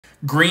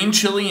Green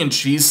chili and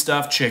cheese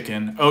stuffed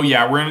chicken. Oh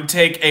yeah, we're gonna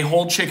take a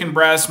whole chicken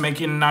breast,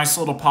 making a nice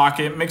little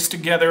pocket, mix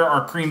together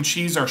our cream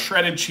cheese, our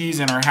shredded cheese,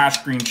 and our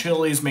hashed green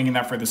chilies, making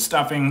that for the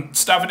stuffing.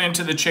 Stuff it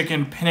into the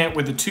chicken, pin it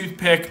with a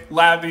toothpick,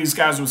 lather these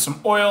guys with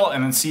some oil,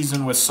 and then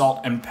season with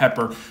salt and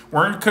pepper.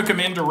 We're gonna cook them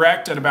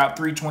indirect at about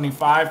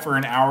 325 for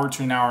an hour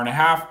to an hour and a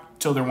half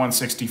till they're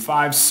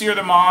 165. Sear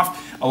them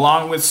off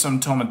along with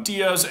some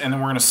tomatillos, and then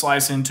we're gonna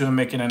slice into them,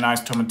 making a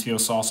nice tomatillo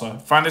salsa.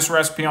 Find this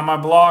recipe on my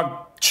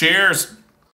blog. Cheers!